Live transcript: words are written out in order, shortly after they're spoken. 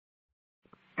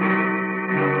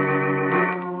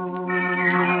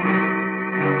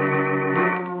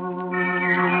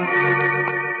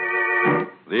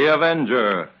The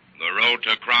Avenger. The road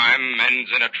to crime ends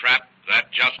in a trap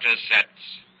that justice sets.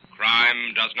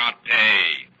 Crime does not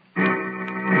pay.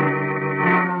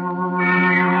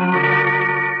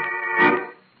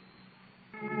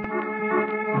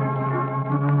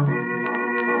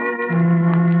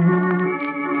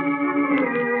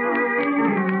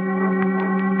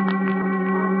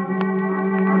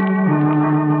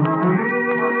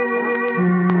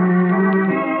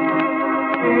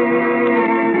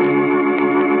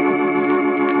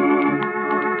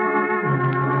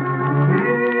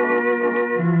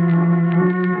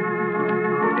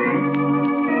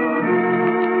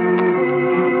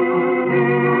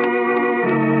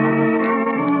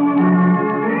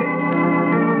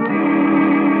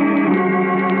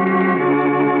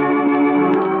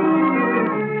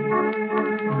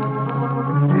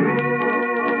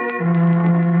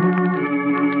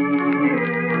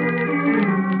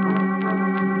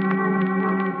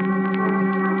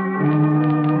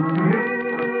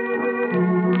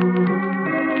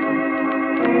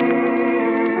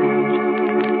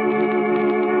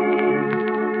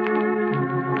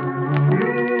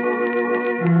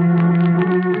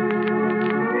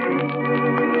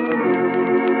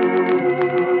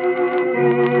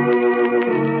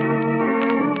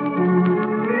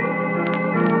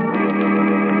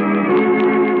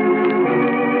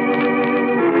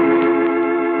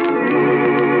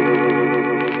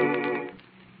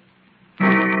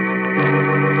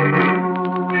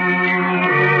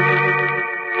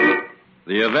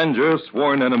 The Avenger,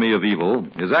 sworn enemy of evil,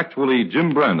 is actually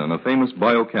Jim Brandon, a famous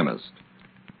biochemist.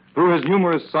 Through his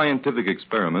numerous scientific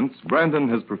experiments, Brandon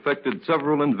has perfected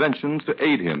several inventions to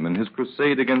aid him in his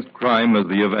crusade against crime as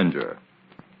the Avenger.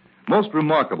 Most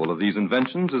remarkable of these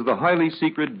inventions is the highly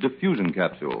secret diffusion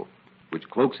capsule, which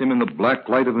cloaks him in the black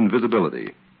light of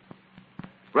invisibility.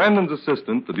 Brandon's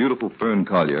assistant, the beautiful Fern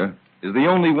Collier, is the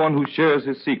only one who shares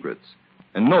his secrets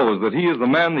and knows that he is the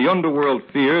man the underworld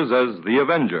fears as the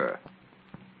Avenger.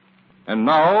 And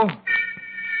now,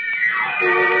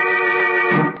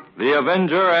 the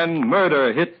Avenger and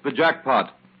murder hits the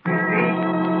jackpot. $0.05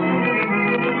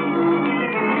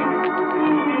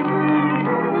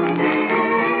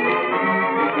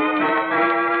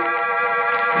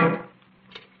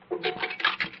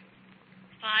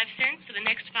 for the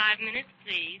next 5 minutes,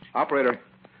 please.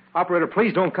 Operator,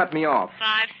 please don't cut me off.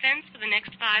 5 cents for the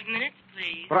next 5 minutes,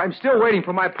 please. But I'm still waiting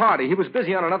for my party. He was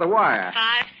busy on another wire.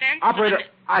 5 cents. Operator,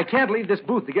 I can't leave this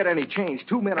booth to get any change.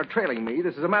 2 men are trailing me.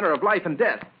 This is a matter of life and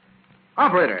death.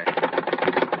 Operator!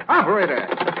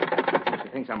 She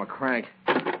thinks I'm a crank.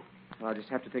 Well, I'll just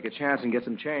have to take a chance and get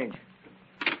some change.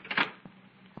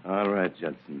 All right,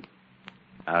 Judson.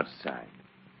 Outside.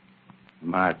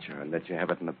 March, or I'll let you have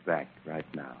it in the back right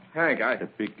now. Hank, The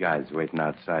big guy's waiting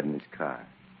outside in his car.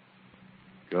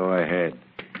 Go ahead.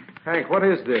 Hank, what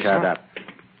is this? Shut up.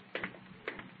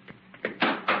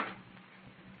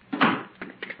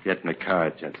 Get in the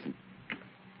car, Judson.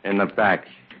 In the back.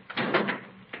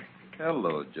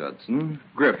 Hello, Judson.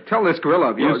 Griff, tell this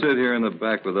gorilla of You yours... sit here in the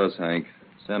back with us, Hank.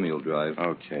 Sammy will drive.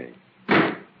 Okay.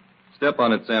 Step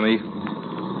on it, Sammy.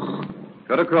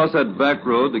 Cut across that back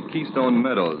road to Keystone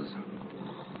Meadows.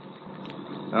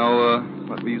 Now,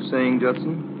 what were you saying,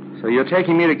 Judson? So you're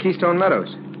taking me to Keystone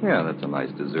Meadows? Yeah, that's a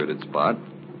nice deserted spot.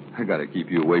 I gotta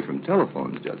keep you away from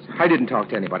telephones, Judson. I didn't talk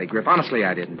to anybody, Griff. Honestly,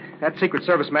 I didn't. That Secret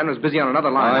Service man was busy on another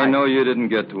line. I know you didn't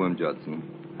get to him, Judson.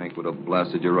 Hank would have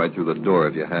blasted you right through the door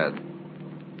if you had.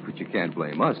 But you can't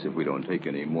blame us if we don't take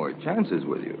any more chances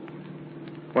with you.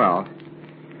 Well,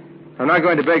 I'm not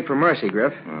going to beg for mercy,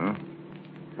 Griff. Huh?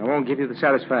 I won't give you the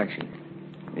satisfaction.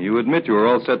 You admit you were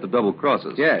all set to double-cross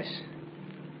us. Yes.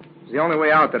 It was the only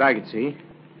way out that I could see.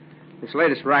 This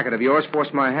latest racket of yours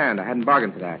forced my hand. I hadn't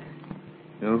bargained for that.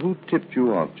 Now, who tipped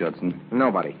you off, Judson?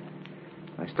 Nobody.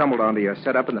 I stumbled onto your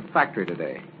setup in the factory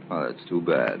today. Oh, that's too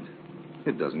bad.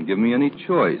 It doesn't give me any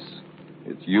choice.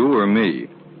 It's you or me.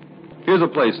 Here's a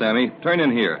place, Sammy. Turn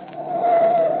in here.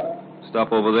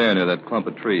 Stop over there near that clump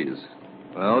of trees.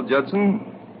 Well,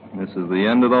 Judson, this is the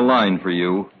end of the line for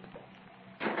you.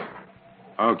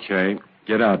 Okay.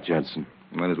 Get out, Judson.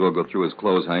 Might as well go through his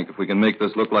clothes, Hank. If we can make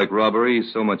this look like robbery,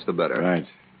 so much the better. Right.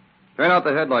 Turn out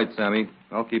the headlights, Sammy.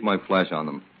 I'll keep my flash on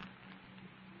them.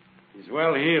 He's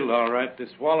well healed, all right. This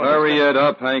wallet... Hurry it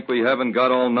up, Hank. We haven't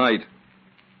got all night.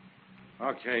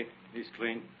 Okay. He's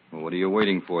clean. Well, what are you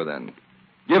waiting for, then?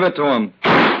 Give it to him.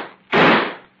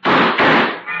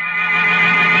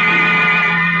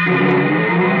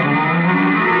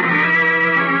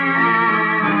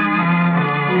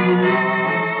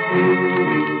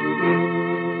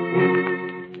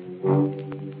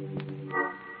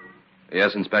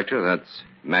 Yes, Inspector, that's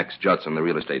Max Judson, the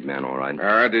real estate man, all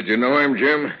right. Did you know him,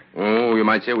 Jim? Oh, you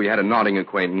might say we had a nodding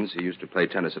acquaintance. He used to play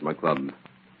tennis at my club.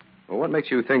 Well, what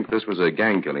makes you think this was a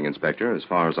gang killing, Inspector? As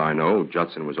far as I know,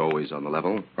 Judson was always on the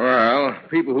level. Well,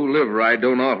 people who live right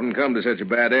don't often come to such a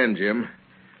bad end, Jim.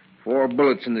 4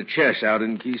 bullets in the chest out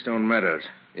in Keystone Meadows.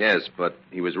 Yes, but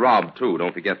he was robbed, too.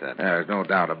 Don't forget that. There's no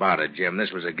doubt about it, Jim.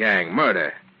 This was a gang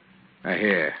murder. Now,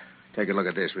 here, take a look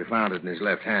at this. We found it in his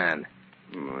left hand.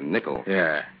 A nickel.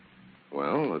 Yeah.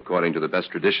 Well, according to the best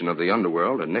tradition of the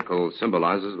underworld, a nickel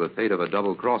symbolizes the fate of a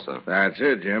double-crosser. That's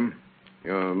it, Jim.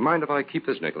 You mind if I keep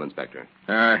this nickel, Inspector?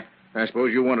 I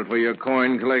suppose you want it for your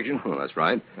coin collection? Oh, that's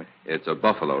right. It's a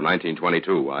Buffalo,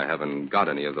 1922. I haven't got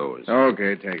any of those.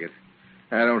 Okay, take it.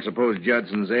 I don't suppose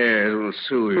Judson's heirs will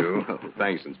sue you.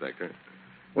 Thanks, Inspector.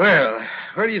 Well,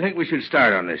 where do you think we should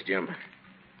start on this, Jim?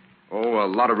 Oh, a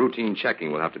lot of routine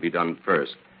checking will have to be done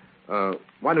first.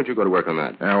 Why don't you go to work on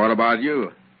that? What about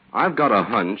you? I've got a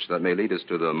hunch that may lead us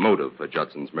to the motive for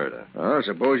Judson's murder.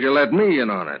 Suppose you let me in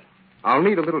on it. I'll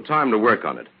need a little time to work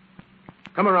on it.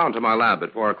 Come around to my lab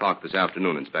at 4 o'clock this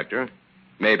afternoon, Inspector.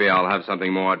 Maybe I'll have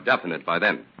something more definite by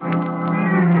then.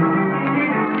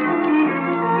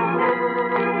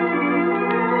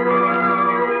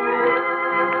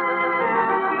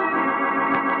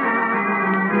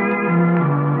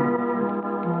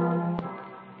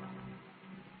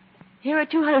 Here are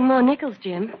 200 more nickels,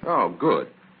 Jim. Oh, good.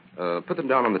 Put them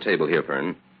down on the table here,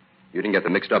 Fern. You didn't get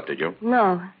them mixed up, did you?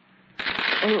 No.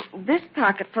 And this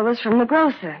pocketful is from the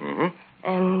grocer. Mm-hmm.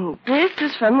 And this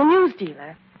is from the news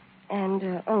dealer. And,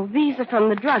 these are from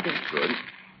the druggist. Good.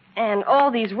 And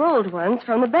all these rolled ones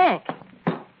from the bank.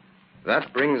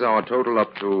 That brings our total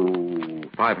up to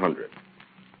 500.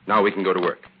 Now we can go to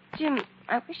work. Jim,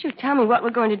 I wish you'd tell me what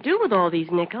we're going to do with all these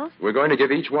nickels. We're going to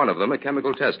give each one of them a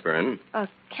chemical test, Fern. A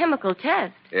chemical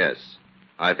test? Yes.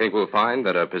 I think we'll find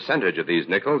that a percentage of these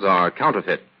nickels are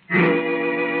counterfeit.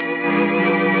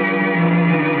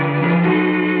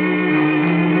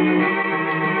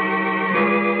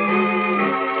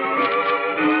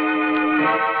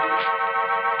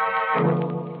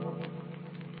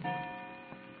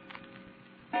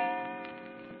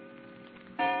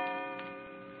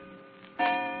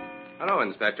 Hello,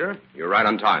 Inspector. You're right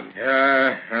on time.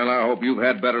 Yeah, well, I hope you've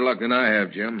had better luck than I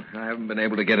have, Jim. I haven't been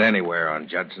able to get anywhere on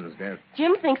Judson's death.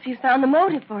 Jim thinks he's found the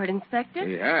motive for it, Inspector.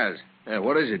 He has. Yeah,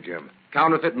 what is it, Jim?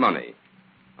 Counterfeit money.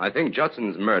 I think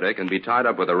Judson's murder can be tied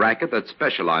up with a racket that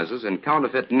specializes in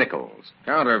counterfeit nickels.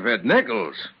 Counterfeit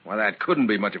nickels? Well, that couldn't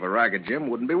be much of a racket, Jim.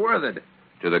 Wouldn't be worth it.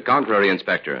 To the contrary,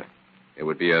 Inspector. It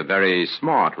would be a very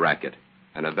smart racket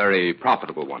and a very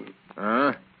profitable one.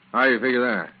 How do you figure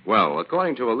that? Well,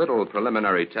 according to a little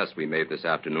preliminary test we made this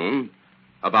afternoon,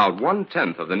 about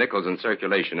 1/10 of the nickels in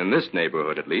circulation in this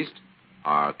neighborhood, at least,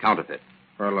 are counterfeit.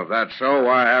 Well, if that's so,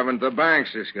 why haven't the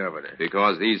banks discovered it?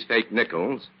 Because these fake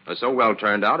nickels are so well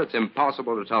turned out, it's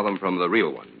impossible to tell them from the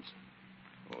real ones.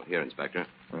 Oh, here, Inspector.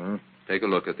 Take a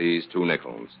look at these 2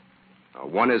 nickels. Now,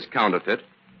 one is counterfeit,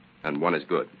 and one is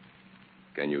good.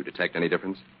 Can you detect any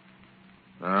difference?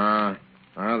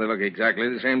 Well, they look exactly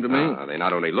the same to me. They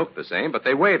not only look the same, but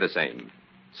they weigh the same.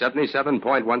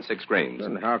 77.16 grains.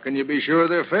 Then how can you be sure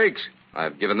they're fakes?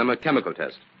 I've given them a chemical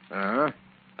test.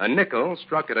 A nickel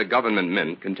struck at a government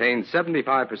mint contains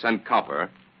 75% copper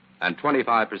and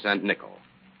 25% nickel.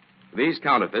 These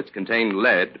counterfeits contain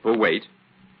lead for weight,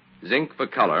 zinc for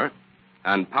color,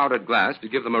 and powdered glass to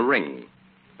give them a ring.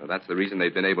 Well, that's the reason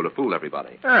they've been able to fool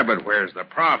everybody. But where's the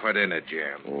profit in it,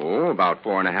 Jim? Oh, about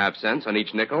 4.5 cents on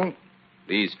each nickel.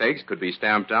 These fakes could be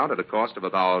stamped out at a cost of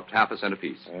about half a cent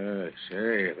apiece.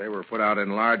 Say, if they were put out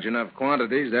in large enough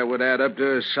quantities, that would add up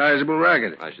to a sizable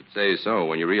racket. I should say so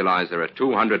when you realize there are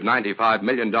 $295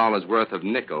 million worth of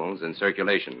nickels in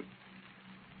circulation.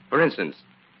 For instance,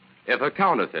 if a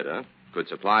counterfeiter could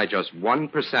supply just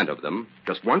 1% of them,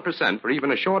 just 1% for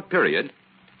even a short period,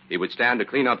 he would stand to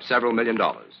clean up several $1 million.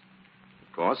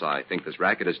 Of course, I think this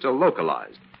racket is still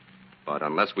localized. But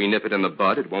unless we nip it in the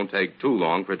bud, it won't take too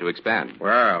long for it to expand.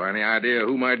 Well, any idea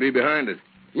who might be behind it?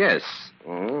 Yes.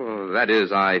 That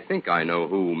is, I think I know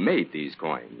who made these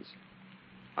coins.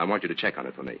 I want you to check on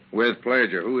it for me. With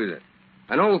pleasure. Who is it?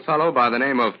 An old fellow by the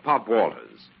name of Pop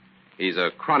Walters. He's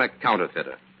a chronic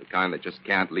counterfeiter, the kind that just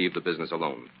can't leave the business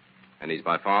alone. And he's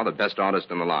by far the best artist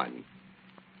in the line.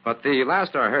 But the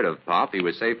last I heard of Pop, he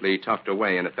was safely tucked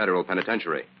away in a federal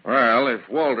penitentiary. Well, if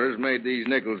Walters made these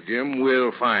nickels, Jim,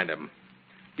 we'll find him.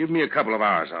 Give me a couple of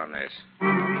hours on this.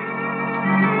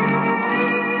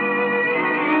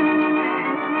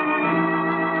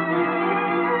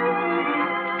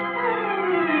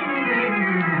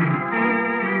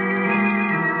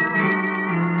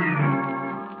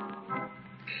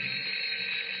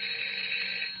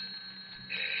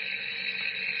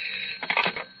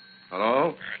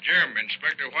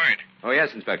 Oh,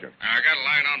 yes, Inspector. I got a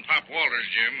line on Pop Walters,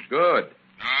 Jim. Good.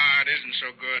 No, it isn't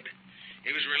so good.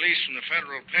 He was released from the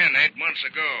federal pen 8 months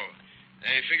ago.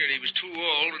 They figured he was too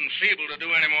old and feeble to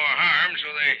do any more harm, so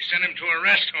they sent him to a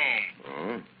rest home.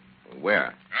 Oh?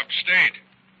 Where? Upstate.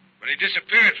 But he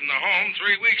disappeared from the home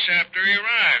 3 weeks after he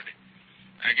arrived.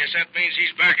 I guess that means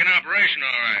he's back in operation,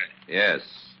 all right. Yes.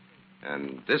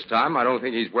 And this time, I don't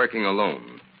think he's working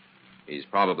alone. He's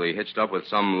probably hitched up with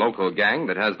some local gang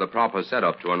that has the proper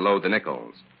setup to unload the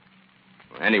nickels.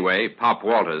 Anyway, Pop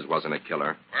Walters wasn't a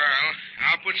killer. Well,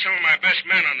 I'll put some of my best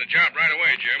men on the job right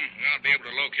away, Jim. And I'll be able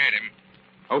to locate him.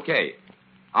 Okay.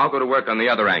 I'll go to work on the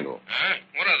other angle. Huh?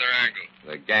 What other angle?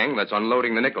 The gang that's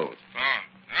unloading the nickels. Oh,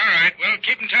 all right. Well,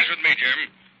 keep in touch with me, Jim.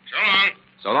 So long.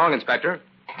 So long, Inspector.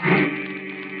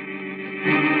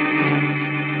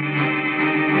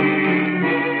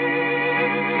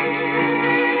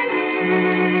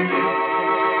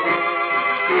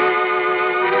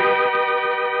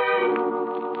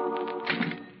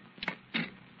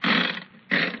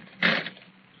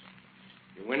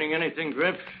 You winning anything,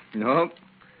 Griff? Nope.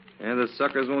 And the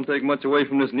suckers won't take much away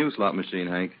from this new slot machine,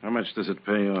 Hank. How much does it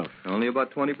pay off? Only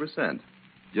about 20%.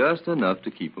 Just enough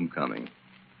to keep them coming.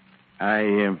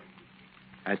 I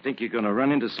think you're going to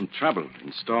run into some trouble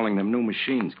installing them new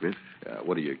machines, Griff.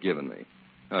 What are you giving me?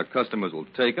 Our customers will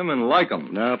take them and like them.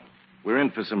 Nope. We're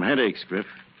in for some headaches, Griff.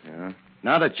 Yeah?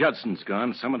 Now that Judson's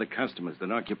gone, some of the customers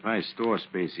that occupy store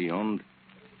space he owned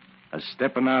are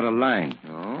stepping out of line.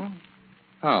 Oh?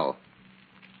 How?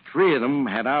 3 of them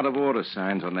had out-of-order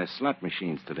signs on their slot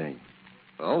machines today.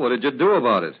 Well, what did you do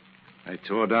about it? I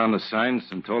tore down the signs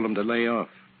and told them to lay off,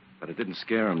 but it didn't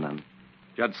scare them none.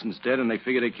 Judson's dead, and they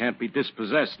figure they can't be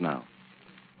dispossessed now.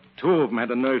 2 of them had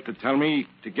the nerve to tell me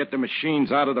to get the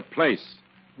machines out of the place.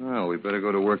 Well, we better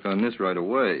go to work on this right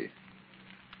away.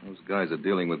 Those guys are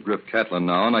dealing with Griff Catlin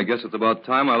now, and I guess it's about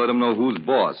time I let them know who's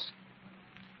boss.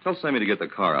 Tell Sammy to get the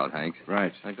car out, Hank.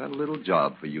 Right. I got a little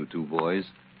job for you 2 boys.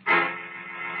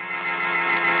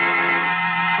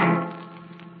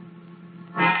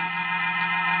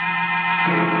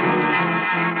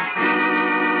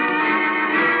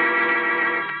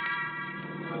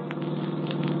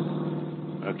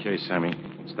 Okay, Sammy.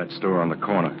 It's that store on the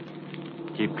corner.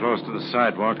 Keep close to the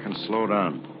sidewalk and slow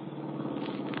down.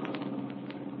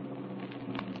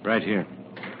 Right here.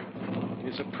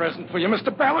 Here's a present for you,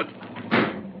 Mr. Ballard.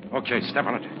 Okay, step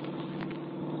on it.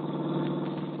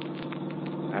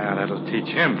 Ah, that'll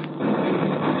teach him.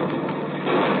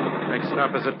 Next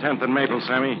stop is at 10th and Maple,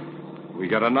 Sammy. We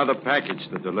got another package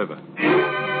to deliver.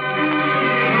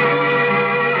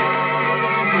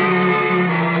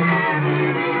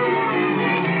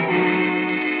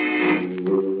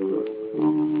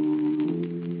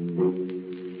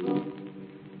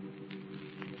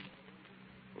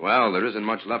 Well, there isn't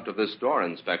much left of this store,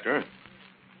 Inspector.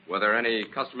 Were there any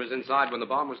customers inside when the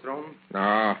bomb was thrown?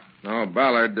 No.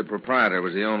 Ballard, the proprietor,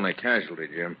 was the only casualty,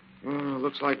 Jim.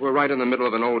 Looks like we're right in the middle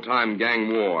of an old-time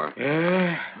gang war.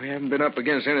 Yeah, we haven't been up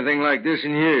against anything like this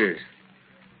in years.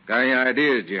 Got any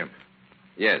ideas, Jim?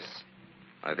 Yes.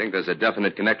 I think there's a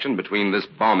definite connection between this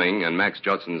bombing and Max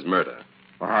Judson's murder.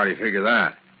 Well, how do you figure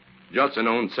that? Judson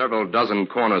owned several dozen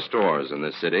corner stores in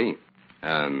this city,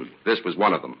 and this was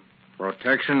one of them.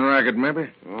 Protection racket, maybe?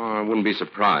 Oh, I wouldn't be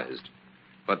surprised.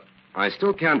 But I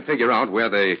still can't figure out where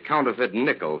the counterfeit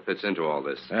nickel fits into all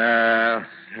this.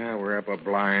 We're up a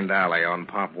blind alley on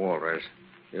Pop Walters.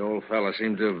 The old fella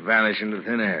seems to have vanished into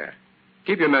thin air.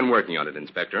 Keep your men working on it,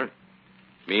 Inspector.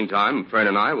 Meantime, Fern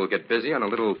and I will get busy on a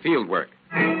little field work.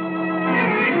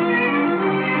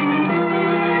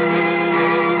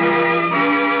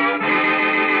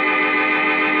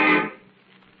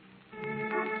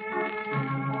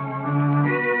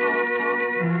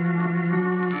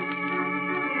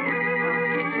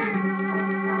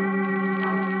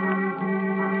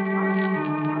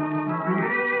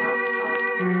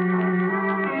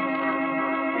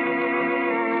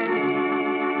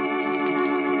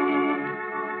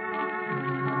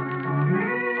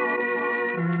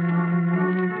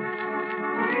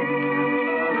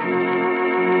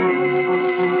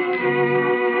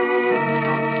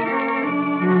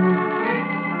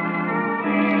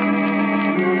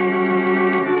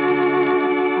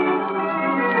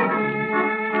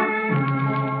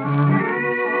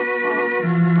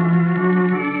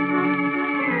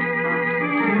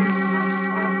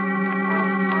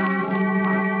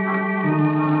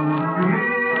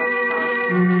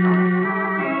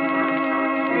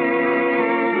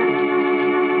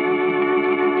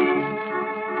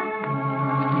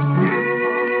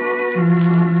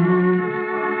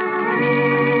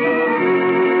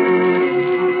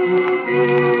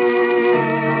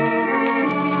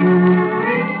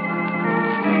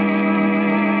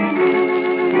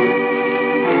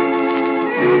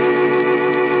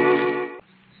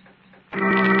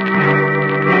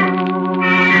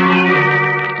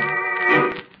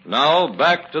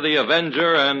 back to the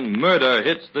Avenger and murder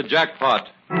hits the jackpot.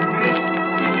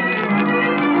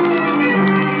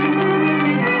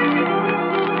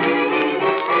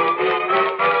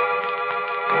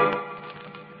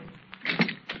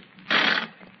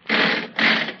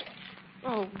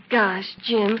 Oh, gosh,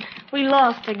 Jim. We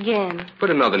lost again.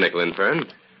 Put another nickel in, Fern.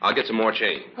 I'll get some more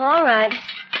change. All right.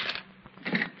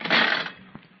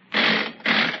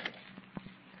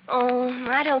 Oh,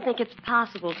 I don't think it's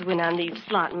possible to win on these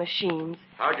slot machines.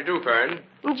 How'd you do, Fern?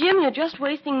 Jim, you're just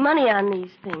wasting money on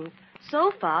these things.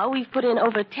 So far, we've put in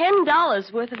over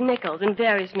 $10 worth of nickels in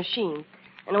various machines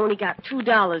and only got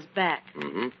 $2 back.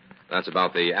 Mm-hmm. That's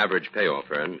about the average payoff,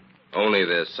 Fern. Only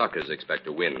the suckers expect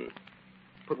to win.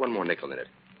 Put one more nickel in it,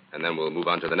 and then we'll move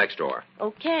on to the next door.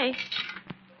 Okay.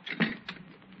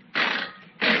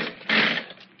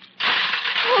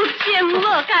 Oh, Jim,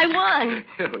 look, I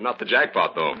won. Not the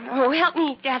jackpot, though. Oh, help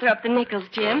me gather up the nickels,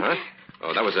 Jim. Uh-huh.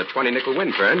 Oh, that was a 20-nickel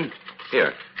win, Fern.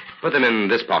 Here, put them in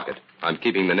this pocket. I'm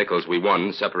keeping the nickels we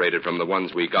won separated from the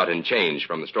ones we got in change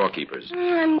from the storekeepers.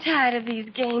 I'm tired of these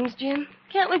games, Jim.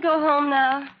 Can't we go home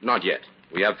now? Not yet.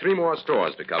 We have 3 more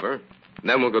stores to cover.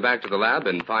 Then we'll go back to the lab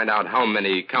and find out how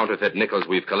many counterfeit nickels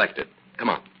we've collected. Come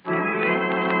on.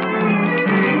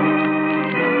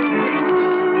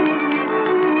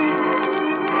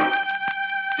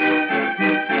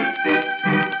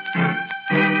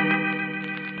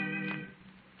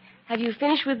 Have you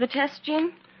finished with the test,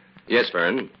 Jim? Yes,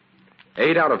 Fern.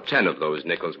 8 out of 10 of those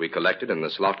nickels we collected in the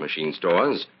slot machine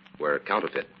stores were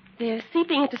counterfeit. They're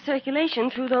seeping into circulation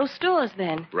through those stores,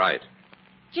 then. Right.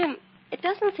 Jim, it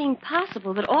doesn't seem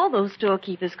possible that all those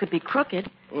storekeepers could be crooked.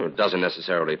 Well, it doesn't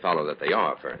necessarily follow that they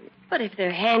are, Fern. But if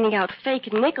they're handing out fake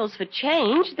nickels for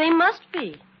change, they must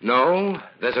be. No,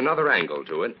 there's another angle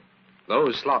to it.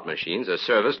 Those slot machines are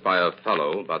serviced by a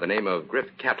fellow by the name of Griff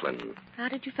Catlin. How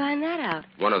did you find that out?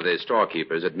 One of the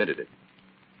storekeepers admitted it.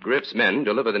 Griff's men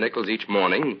deliver the nickels each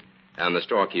morning, and the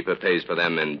storekeeper pays for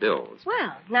them in bills.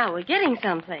 Well, now we're getting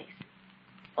someplace.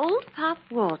 Old Pop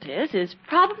Walters is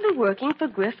probably working for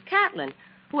Griff Catlin,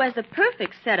 who has the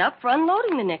perfect setup for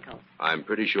unloading the nickels. I'm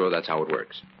pretty sure that's how it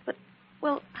works. But,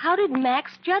 well, how did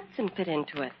Max Judson fit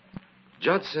into it?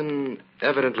 Judson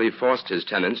evidently forced his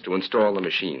tenants to install the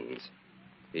machines.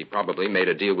 He probably made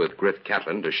a deal with Griff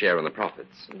Catlin to share in the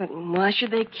profits. But why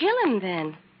should they kill him,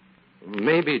 then?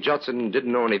 Maybe Judson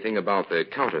didn't know anything about the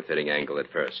counterfeiting angle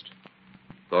at first.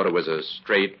 Thought it was a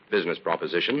straight business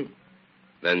proposition.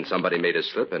 Then somebody made a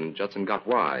slip, and Judson got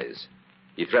wise.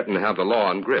 He threatened to have the law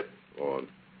on Griff, or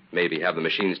maybe have the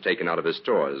machines taken out of his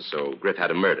stores, so Griff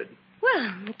had him murdered.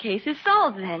 Well, the case is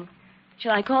solved, then.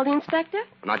 Shall I call the inspector?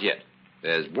 Not yet.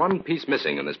 There's one piece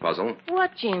missing in this puzzle.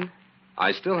 What, Jim?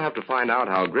 I still have to find out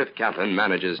how Griff Catlin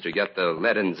manages to get the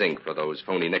lead and zinc for those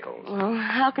phony nickels. Well,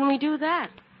 how can we do that?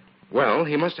 Well,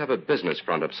 he must have a business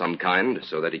front of some kind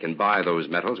so that he can buy those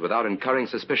metals without incurring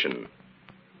suspicion.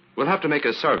 We'll have to make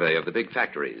a survey of the big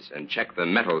factories and check the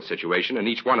metal situation in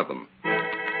each one of them.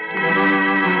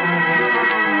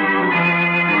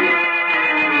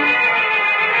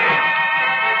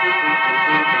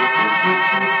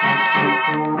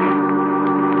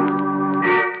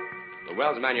 The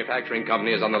Wells Manufacturing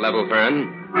Company is on the level,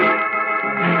 Fern.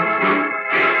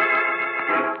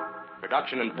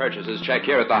 Production and purchases check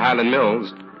here at the Highland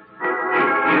Mills.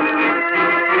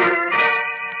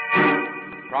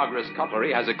 Progress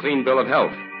Cutlery has a clean bill of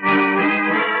health.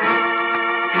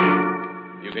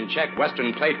 You can check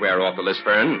Western Plateware off the list,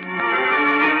 Fern.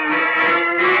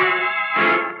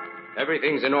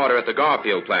 Everything's in order at the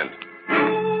Garfield plant.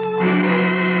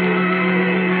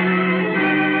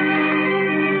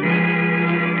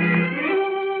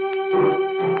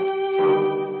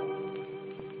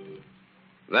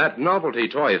 That novelty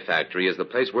toy factory is the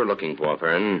place we're looking for,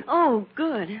 Fern. Oh,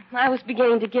 good. I was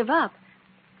beginning to give up.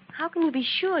 How can you be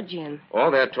sure, Jim?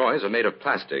 All their toys are made of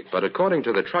plastic, but according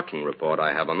to the trucking report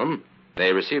I have on them,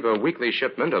 they receive a weekly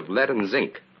shipment of lead and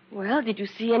zinc. Well, did you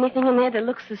see anything in there that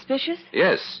looks suspicious?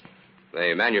 Yes.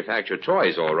 They manufacture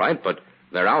toys, all right, but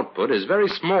their output is very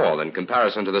small in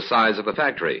comparison to the size of the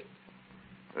factory.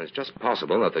 It's just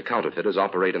possible that the counterfeiters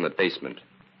operate in the basement,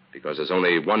 because there's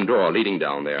only one door leading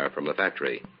down there from the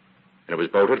factory. And it was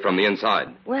bolted from the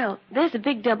inside. Well, there's a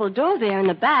big double door there in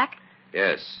the back.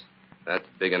 Yes. That's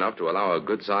big enough to allow a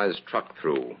good-sized truck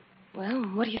through. Well,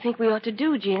 what do you think we ought to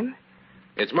do, Jim?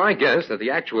 It's my guess that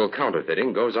the actual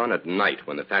counterfeiting goes on at night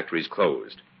when the factory's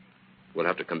closed. We'll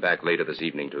have to come back later this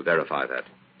evening to verify that.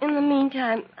 In the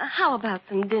meantime, how about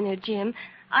some dinner, Jim?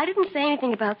 I didn't say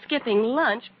anything about skipping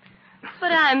lunch,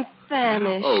 but I'm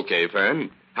famished. Okay,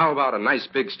 Fern. How about a nice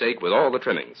big steak with all the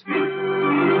trimmings?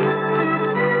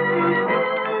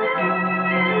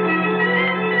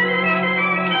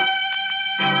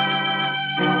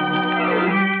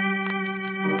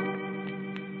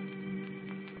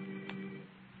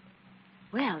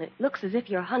 looks as if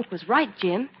your hunch was right,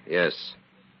 Jim. Yes.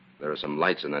 There are some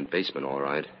lights in that basement, all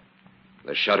right.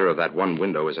 The shutter of that one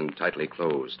window isn't tightly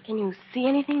closed. Can you see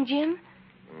anything, Jim?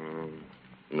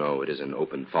 No, it isn't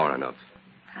open far enough.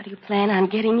 How do you plan on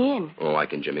getting in? Oh, I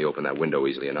can jimmy open that window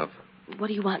easily enough. What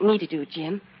do you want me to do,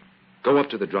 Jim? Go up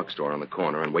to the drugstore on the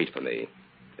corner and wait for me.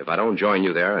 If I don't join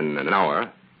you there in an hour,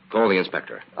 call the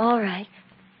inspector. All right.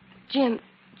 Jim,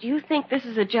 do you think this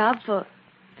is a job for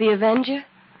the Avenger?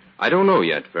 I don't know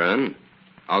yet, Fern.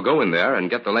 I'll go in there and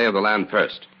get the lay of the land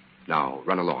first. Now,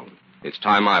 run along. It's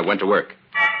time I went to work.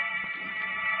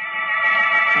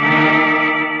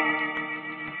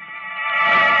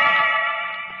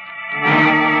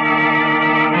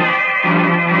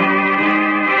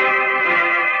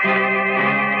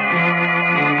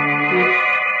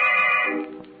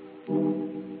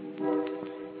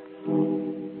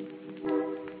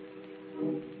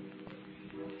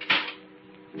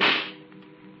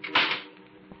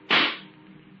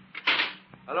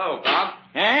 Hello, Bob.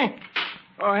 Hey?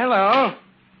 Oh, hello.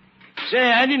 Say,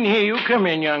 I didn't hear you come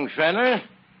in, young fella.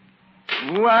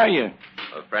 Who are you?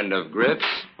 A friend of Griff's?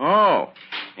 Oh.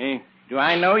 Hey, do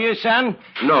I know you, son?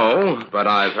 No, but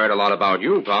I've heard a lot about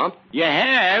you, Pop. You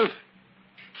have?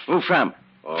 Who from?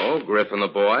 Oh, Griff and the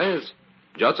boys.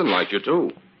 Judson liked you,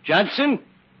 too. Judson?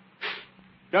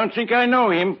 Don't think I know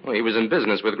him. Well, he was in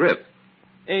business with Griff.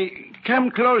 Hey,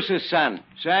 come closer, son,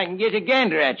 so I can get a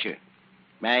gander at you.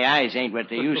 My eyes ain't what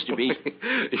they used to be.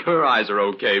 Your eyes are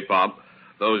okay, Pop.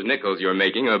 Those nickels you're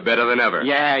making are better than ever.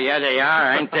 Yeah, they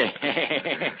are, aren't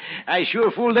they? I sure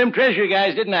fooled them treasure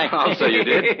guys, didn't I? I'll say you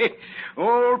did.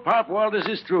 Old Pop Walters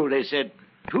is true, they said.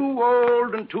 Too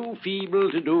old and too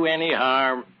feeble to do any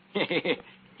harm.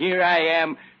 Here I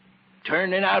am,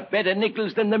 turning out better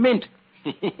nickels than the mint.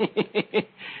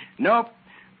 Nope,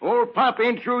 old Pop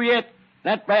ain't through yet.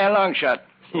 Not by a long shot.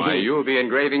 Why, you'll be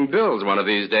engraving bills one of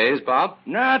these days, Pop.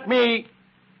 Not me.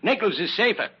 Nickels is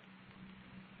safer.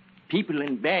 People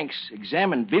in banks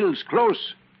examine bills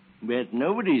close, but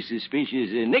nobody's suspicious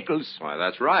of nickels. Why,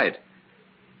 that's right.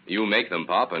 You make them,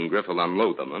 Pop, and Griff will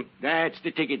unload them, huh? That's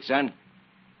the ticket, son.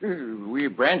 We're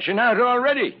branching out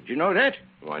already. Did you know that?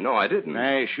 Why, no, I didn't.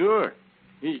 Aye, sure.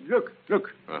 Look.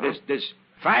 Uh-huh. There's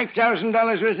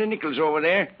 $5,000 worth of nickels over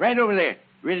there, right over there,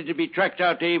 ready to be trucked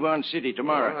out to Avon City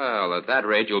tomorrow. Well, at that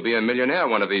rate, you'll be a millionaire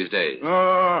one of these days.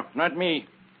 Oh, not me.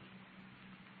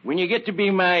 When you get to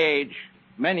be my age,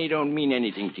 money don't mean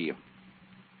anything to you.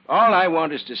 All I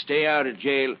want is to stay out of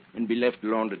jail and be left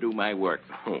alone to do my work.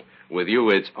 Oh, with you,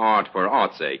 it's art for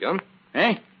art's sake, huh?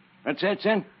 Eh? What's that,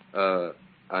 son?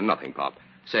 Nothing, Pop.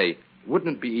 Say,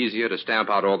 wouldn't it be easier to stamp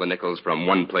out all the nickels from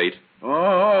one plate?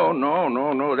 Oh,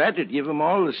 no. That'd give them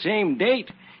all the same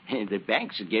date. The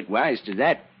banks would get wise to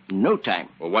that in no time.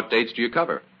 Well, what dates do you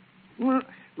cover? Well,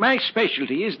 my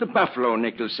specialty is the Buffalo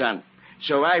nickel, son.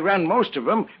 So I run most of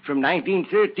them from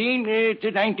 1913 to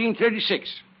 1936.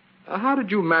 How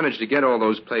did you manage to get all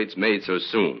those plates made so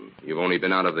soon? You've only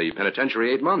been out of the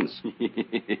penitentiary 8 months.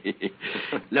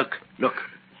 Look.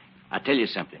 I'll tell you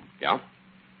something. Yeah?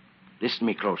 Listen to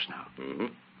me close now. Mm-hmm.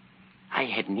 I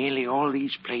had nearly all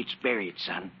these plates buried,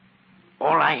 son.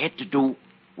 All I had to do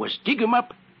was dig them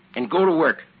up and go to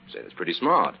work. Say, that's pretty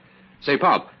smart. Say,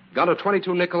 Pop, got a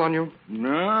 22 nickel on you?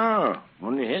 No,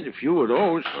 only had a few of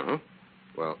those. Uh-huh.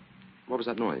 Well, what was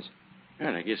that noise?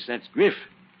 Well, I guess that's Griff.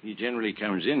 He generally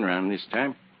comes in around this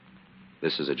time.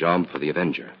 This is a job for the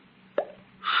Avenger.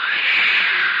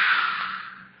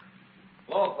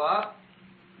 Hello, Pop.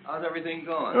 How's everything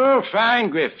going? Oh, fine,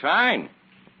 Griff, fine.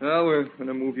 Well, we're going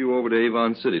to move you over to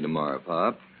Avon City tomorrow,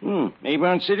 Pop.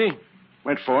 Avon City?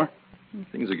 What for?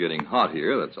 Things are getting hot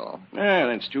here, that's all. Well,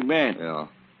 that's too bad. Yeah.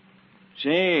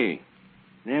 Say,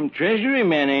 them Treasury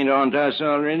men ain't on to us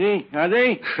already, are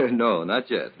they? No,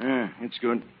 not yet. That's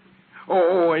good.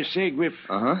 Oh, I say, Griff.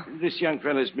 Uh-huh. This young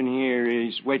fella's been here.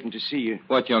 He's waiting to see you.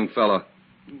 What young fella?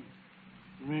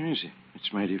 Where is he?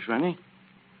 It's mighty funny.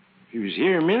 He was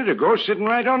here a minute ago, sitting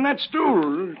right on that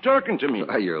stool, talking to me.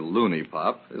 Why, you're loony,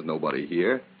 Pop. There's nobody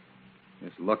here.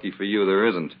 It's lucky for you there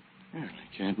isn't. Well,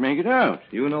 I can't make it out.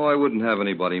 You know I wouldn't have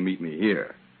anybody meet me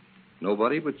here.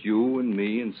 Nobody but you and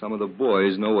me and some of the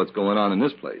boys know what's going on in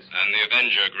this place. And the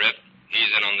Avenger, Griff. He's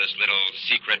in on this little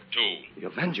secret, too. The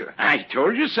Avenger? I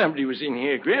told you somebody was in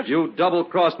here, Griff. You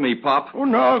double-crossed me, Pop. Oh,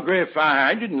 no, Griff.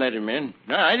 I didn't let him in.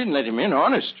 No, I didn't let him in,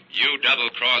 honest. You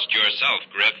double-crossed yourself,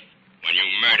 Griff, when you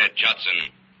murdered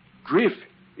Judson. Griff,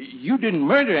 you didn't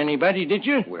murder anybody, did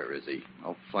you? Where is he?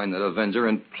 I'll find that Avenger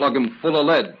and plug him full of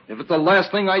lead. If it's the last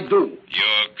thing I do.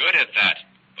 You're good at that,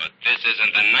 but this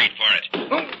isn't the night for it.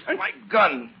 Oh, my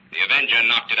gun. The Avenger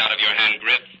knocked it out of your hand,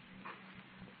 Griff.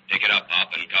 Pick it up, Pop,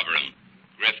 and cover him.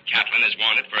 Griff Catlin is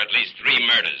wanted for at least 3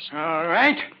 murders. All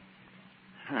right.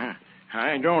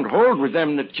 I don't hold with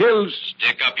them that kills.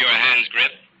 Stick up your hands,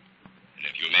 Griff. And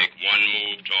if you make one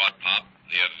move toward Pop,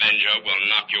 the Avenger will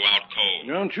knock you out cold.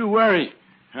 Don't you worry.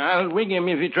 I'll wing him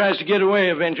if he tries to get away,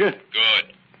 Avenger.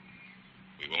 Good.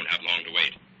 We won't have long to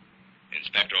wait.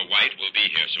 Inspector White will be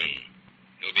here soon.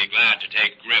 He'll be glad to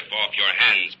take Griff off your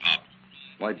hands, Pop.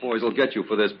 My boys will get you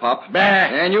for this, Pop. Bah!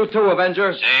 And you too,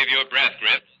 Avenger. Save your breath,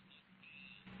 Griff.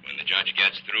 When the judge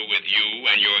gets through with you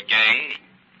and your gang,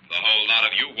 the whole lot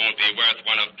of you won't be worth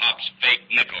one of Pop's fake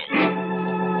nickels.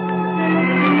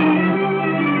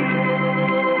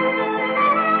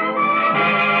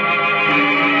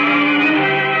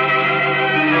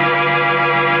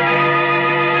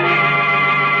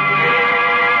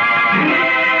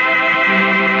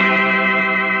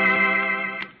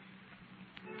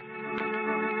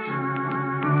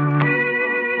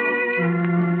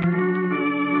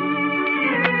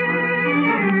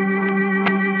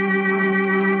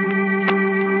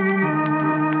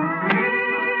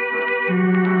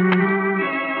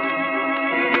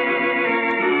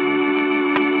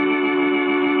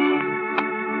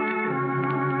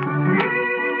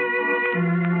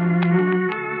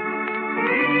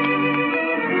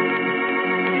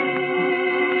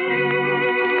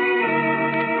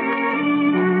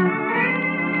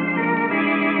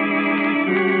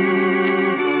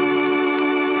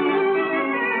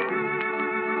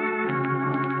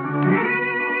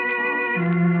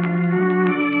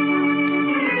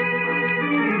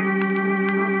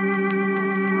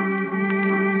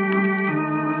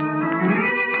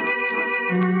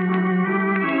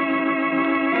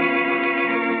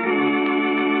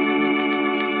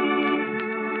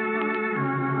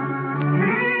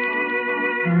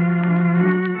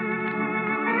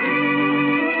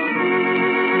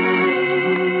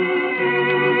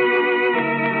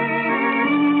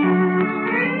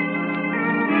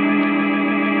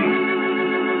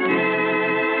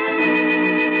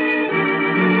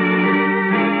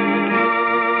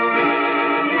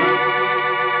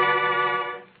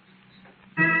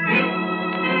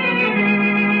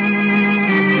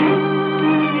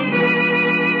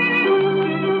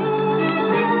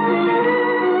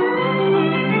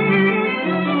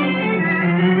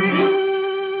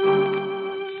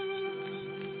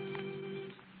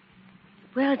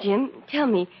 Well, Jim, tell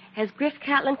me, has Griff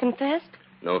Catlin confessed?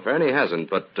 No, Fern, he hasn't,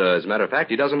 but as a matter of fact,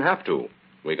 he doesn't have to.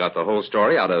 We got the whole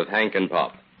story out of Hank and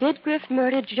Pop. Did Griff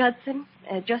murder Judson,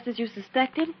 just as you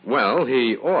suspected? Well,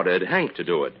 he ordered Hank to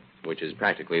do it, which is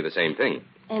practically the same thing.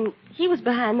 And he was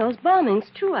behind those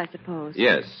bombings, too, I suppose.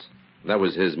 Yes. That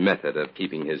was his method of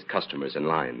keeping his customers in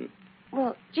line.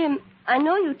 Well, Jim, I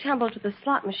know you tumbled to the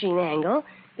slot machine angle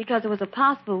because it was a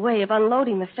possible way of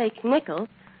unloading the fake nickel,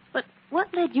 but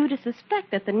what led you to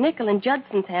suspect that the nickel in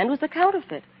Judson's hand was a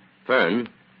counterfeit? Fern,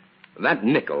 that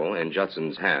nickel in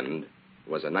Judson's hand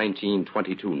was a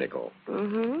 1922 nickel.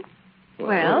 Mm-hmm.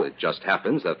 Well, it just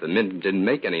happens that the mint didn't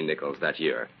make any nickels that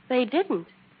year. They didn't.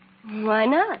 Why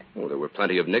not? Well, there were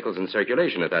plenty of nickels in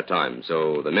circulation at that time,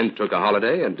 so the mint took a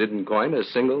holiday and didn't coin a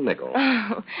single nickel.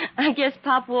 Oh, I guess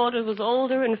Pop Walters was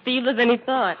older and feebler than he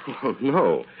thought. Oh,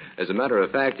 no. As a matter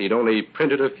of fact, he'd only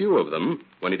printed a few of them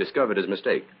when he discovered his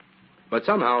mistake. But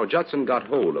somehow Judson got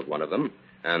hold of one of them,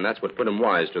 and that's what put him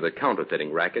wise to the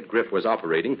counterfeiting racket Griff was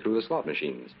operating through the slot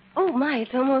machines. Oh, my,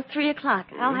 it's almost 3 o'clock.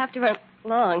 I'll have to run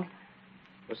along.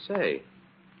 Well, say,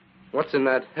 what's in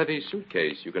that heavy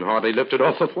suitcase? You can hardly lift it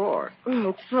off the floor.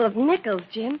 It's full of nickels,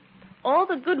 Jim. All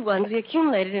the good ones we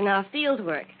accumulated in our field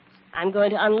work. I'm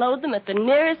going to unload them at the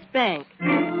nearest bank.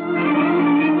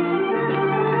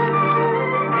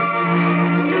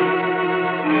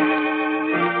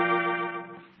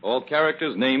 All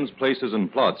characters, names, places,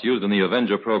 and plots used in the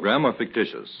Avenger program are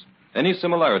fictitious. Any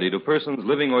similarity to persons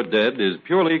living or dead is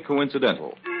purely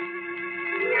coincidental.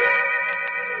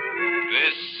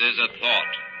 This is a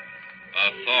thought.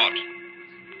 A thought.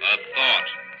 A thought.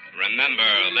 Remember,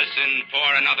 listen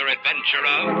for another adventure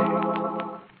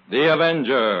of... The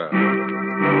Avenger.